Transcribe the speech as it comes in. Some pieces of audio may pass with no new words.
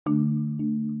When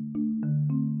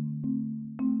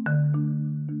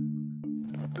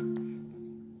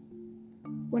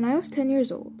I was 10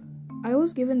 years old, I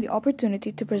was given the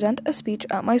opportunity to present a speech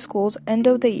at my school's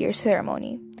end-of-the-year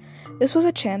ceremony. This was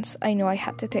a chance I knew I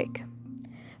had to take.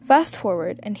 Fast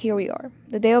forward, and here we are,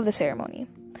 the day of the ceremony.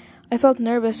 I felt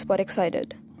nervous but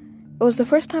excited. It was the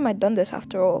first time I'd done this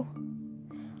after all.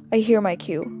 I hear my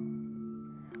cue.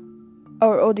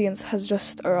 Our audience has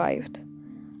just arrived.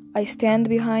 I stand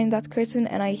behind that curtain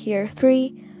and I hear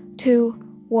 3, 2,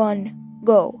 1,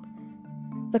 go.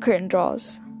 The curtain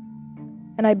draws,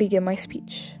 and I begin my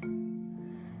speech.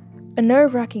 A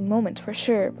nerve-wracking moment for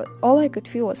sure, but all I could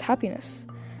feel was happiness.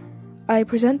 I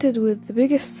presented with the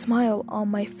biggest smile on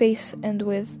my face and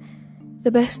with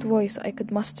the best voice I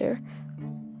could muster.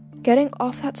 Getting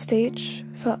off that stage,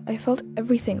 I felt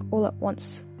everything all at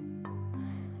once.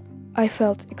 I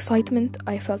felt excitement,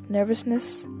 I felt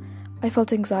nervousness, I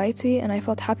felt anxiety, and I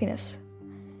felt happiness.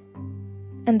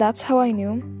 And that's how I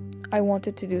knew I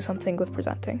wanted to do something with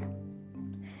presenting.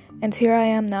 And here I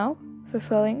am now,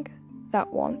 fulfilling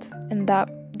that want and that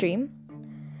dream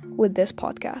with this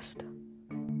podcast.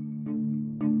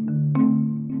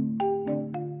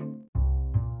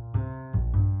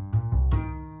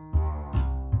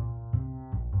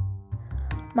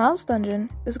 Miles Dungeon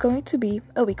is going to be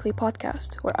a weekly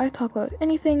podcast where I talk about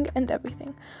anything and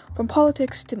everything, from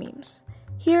politics to memes.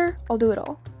 Here, I'll do it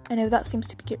all, and if that seems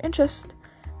to pique your interest,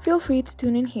 feel free to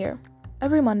tune in here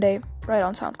every Monday right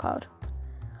on SoundCloud.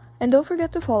 And don't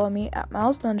forget to follow me at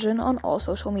Miles Dungeon on all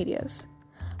social medias.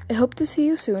 I hope to see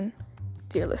you soon,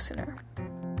 dear listener.